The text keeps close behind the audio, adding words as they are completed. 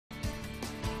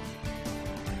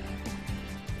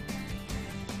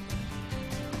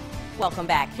Welcome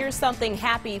back. Here's something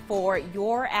happy for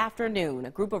your afternoon. A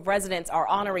group of residents are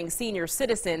honoring senior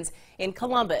citizens in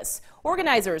Columbus.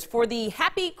 Organizers for the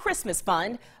Happy Christmas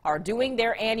Fund are doing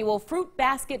their annual fruit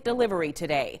basket delivery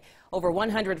today. Over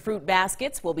 100 fruit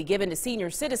baskets will be given to senior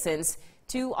citizens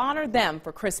to honor them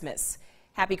for Christmas.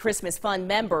 Happy Christmas Fund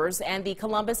members and the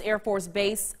Columbus Air Force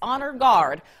Base Honor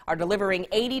Guard are delivering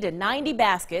 80 to 90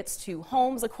 baskets to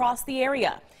homes across the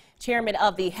area. Chairman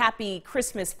of the Happy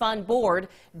Christmas Fund Board,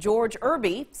 George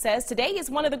Irby, says today is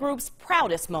one of the group's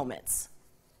proudest moments.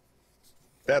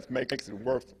 That makes it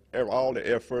worth all the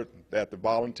effort that the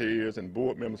volunteers and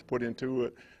board members put into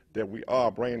it, that we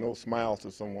are bringing those smiles to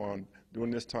someone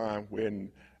during this time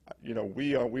when,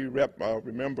 we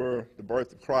remember the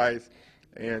birth of Christ,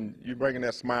 and you bringing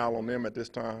that smile on them at this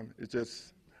time, it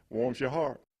just warms your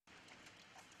heart.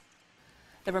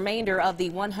 The remainder of the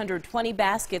 120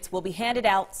 baskets will be handed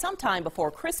out sometime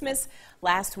before Christmas.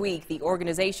 Last week, the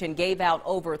organization gave out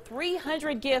over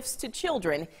 300 gifts to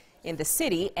children in the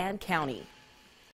city and county.